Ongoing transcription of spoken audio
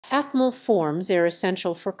Appml forms are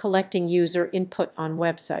essential for collecting user input on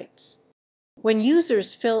websites. When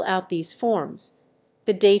users fill out these forms,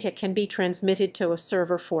 the data can be transmitted to a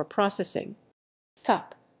server for processing.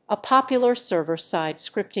 FAP, a popular server-side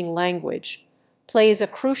scripting language, plays a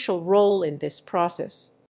crucial role in this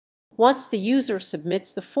process. Once the user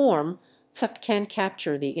submits the form, FAP can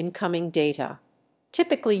capture the incoming data,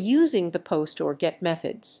 typically using the POST or GET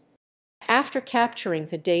methods. After capturing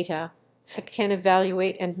the data, FAP can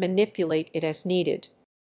evaluate and manipulate it as needed.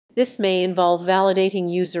 This may involve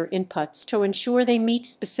validating user inputs to ensure they meet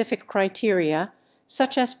specific criteria,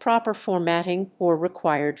 such as proper formatting or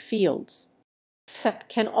required fields. FAP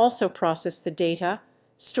can also process the data,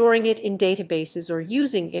 storing it in databases or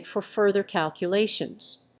using it for further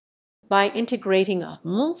calculations. By integrating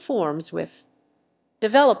Appml forms with,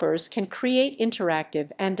 developers can create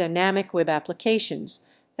interactive and dynamic web applications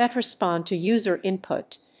that respond to user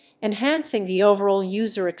input, enhancing the overall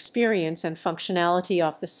user experience and functionality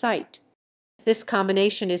of the site. This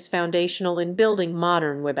combination is foundational in building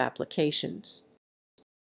modern web applications.